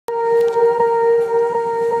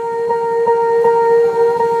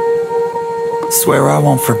Swear I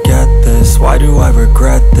won't forget this, why do I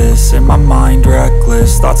regret this? In my mind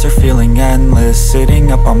reckless, thoughts are feeling endless. Sitting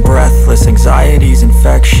up, I'm breathless, anxiety's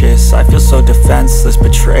infectious. I feel so defenseless,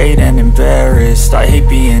 betrayed and embarrassed. I hate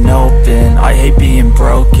being open, I hate being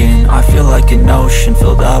broken. I feel like an ocean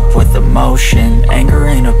filled up with emotion. Anger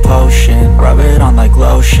ain't a potion, rub it on like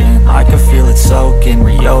lotion. I can feel it soaking,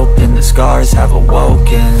 reopen, the scars have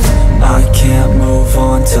awoken. I can't move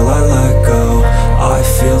on till I let go. I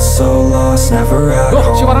feel so lost, never at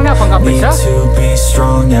home. Need to be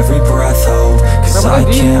strong, every breath hold. Cause I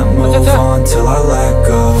can't move on till I let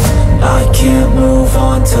go. I can't move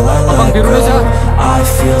on till I let go. I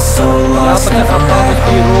feel so lost, never at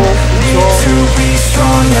home. Need to be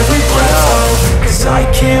strong, every breath hold. Cause I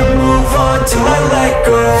can't move on till I let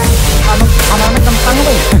go.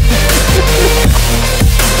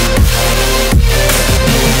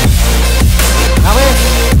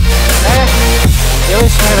 Ya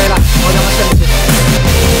wis, ngene lah. Oh, jangan mesin.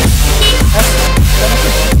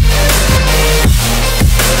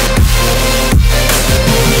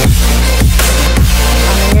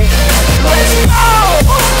 Let's go!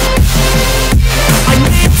 I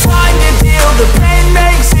need time to heal. The pain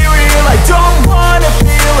makes it real. I don't wanna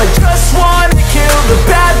feel. I just wanna kill the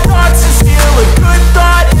bad thoughts and steal a good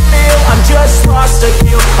thought and feel. I'm just lost, I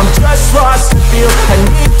feel. I'm just lost, I feel. I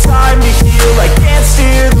need time to heal. I can't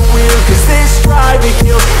steer the wheel. Cause this drive it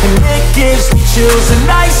kills and it gives me chills. A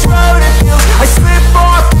nice road it feels. I slip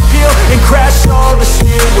off the peel and crash all the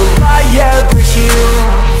steel. Will I ever heal?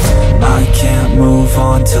 I can't move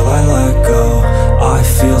on till I let go. I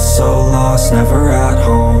feel so lost, never at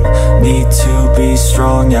home. Need to be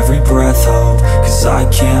strong, every breath hold. Cause I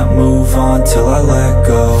can't move on till I let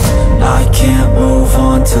go. I can't move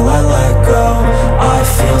on till I let go. I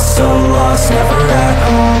feel so lost, never at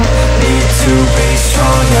home. Need to be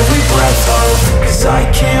strong, every breath hold. Cause I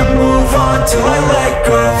can't move on till I let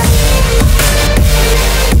go.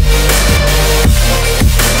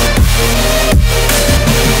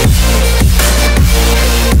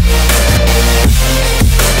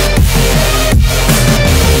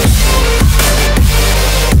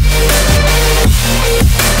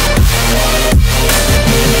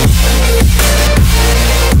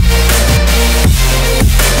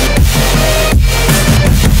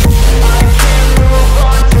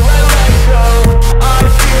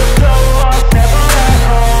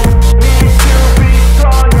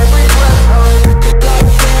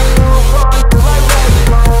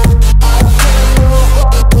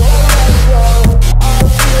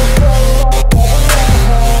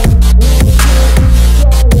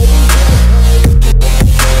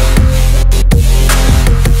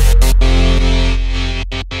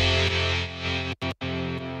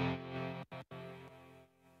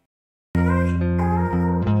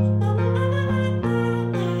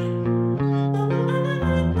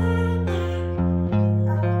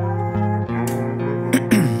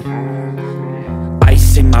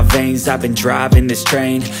 I've been driving this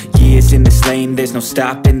train, years in this lane, there's no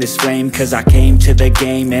stopping this flame. Cause I came to the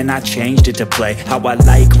game and I changed it to play how I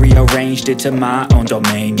like, rearranged it to my own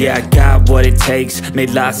domain. Yeah, I got what it takes, made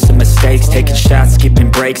lots of mistakes, taking shots, skipping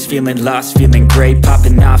breaks, feeling lost, feeling great,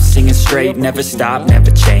 popping off, singing straight, never stopped,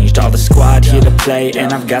 never changed. All the squad here to play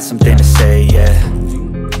and I've got something to say, yeah.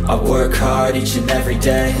 I work hard each and every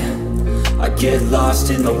day, I get lost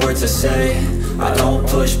in the words I say. I don't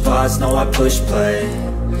push pause, no I push play.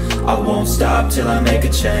 I won't stop till I make a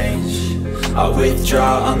change. I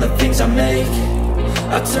withdraw on the things I make.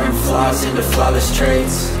 I turn flaws into flawless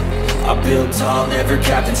traits. I build tall, never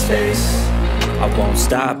capped in space. I won't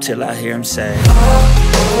stop till I hear him say, oh,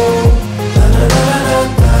 oh, la, la, la, la,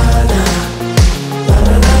 la, la.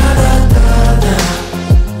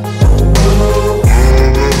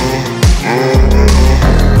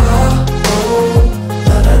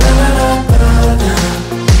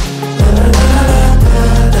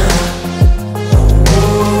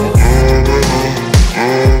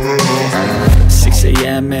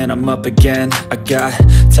 And I'm up again. I got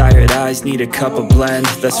tired eyes, need a cup of blend.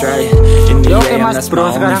 That's right. In the AM, that's my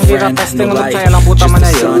only friend. No light, just the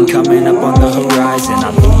sun coming up on the horizon. I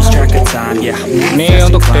lose track of time. Yeah, ini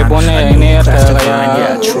untuk debonnya ini ada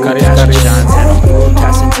kayak garis-garis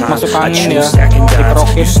masuk angin ya,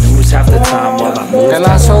 dikerokit. Oke,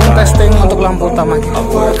 langsung testing untuk lampu utama.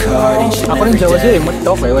 Aku nih Jawa sih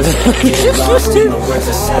medok ya.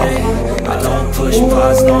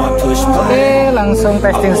 Oke, langsung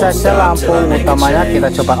testing saja lampu utamanya, kita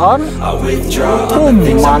coba on.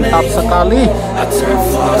 Mantap sekali,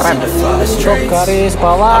 keren. Untuk garis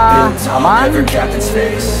bawah aman. Kita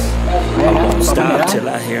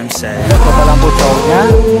coba lampu jauhnya.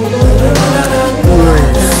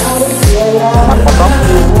 Smart potong,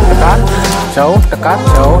 dekat, jauh, dekat,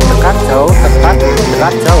 jauh, dekat, jauh, dekat,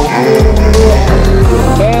 dekat, jauh.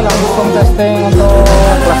 Oke, langsung testing untuk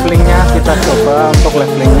levelingnya. Kita coba untuk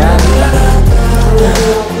levelingnya.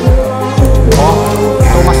 Oh,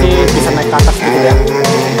 itu masih bisa naik ke atas gitu ya.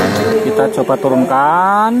 Kita coba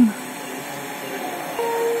turunkan.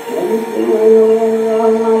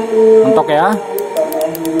 Mentok ya.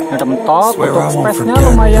 Ada mentok, untuk space-nya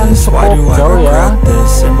lumayan cukup jauh ya.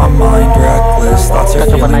 Kita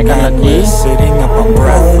coba naikkan lagi.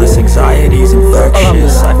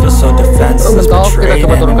 Mentok, kita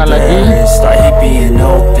coba turunkan lagi.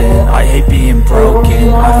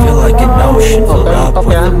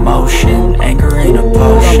 Mentok ya.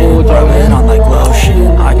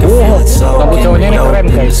 Lampu jauhnya ini keren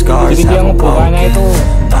guys. Jadi dia ngebukanya itu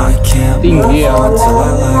tinggi ya.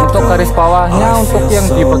 Untuk garis bawahnya, untuk yang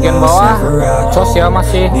di bagian bawah jos ya,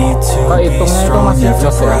 masih kehitungnya itu masih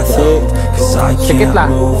jos ya, jadi sedikit lah.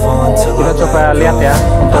 Kita coba lihat ya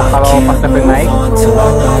untuk kalau pas leveling naik.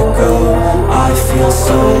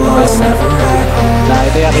 Nah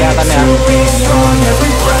itu ya kelihatan ya.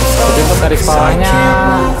 Jadi untuk garis bawahnya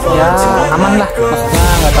ya aman lah, maksudnya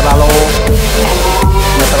nggak terlalu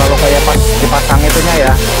kayak pas dipasang itunya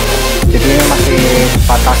ya. Jadi ini masih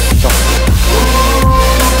batas jos.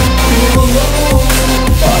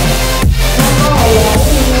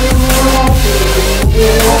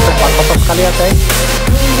 Oke, kotor sekali ya guys.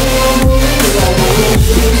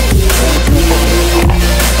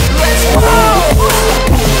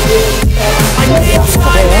 Oke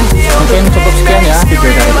ya, mungkin cukup sekian ya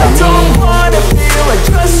video dari kami.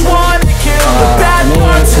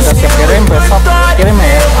 Ini sudah siap kirim, besok kirim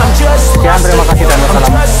ya. Sekian, terima kasih dan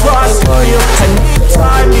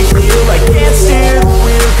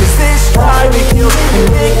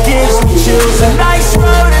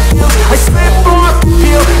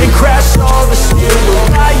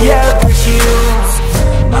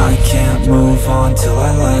I can't move on till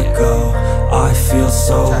I let go. I feel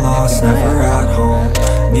so lost, never at home.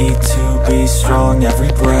 Need to be strong,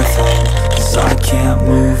 every breath hold. Cause I can't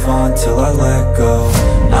move on till I let go.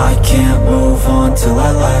 I can't move on till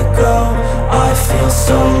I let go. I feel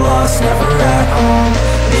so lost, never at home.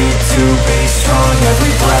 Need to be strong,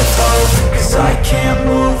 every breath hold. Cause I can't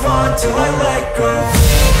move on till I let go.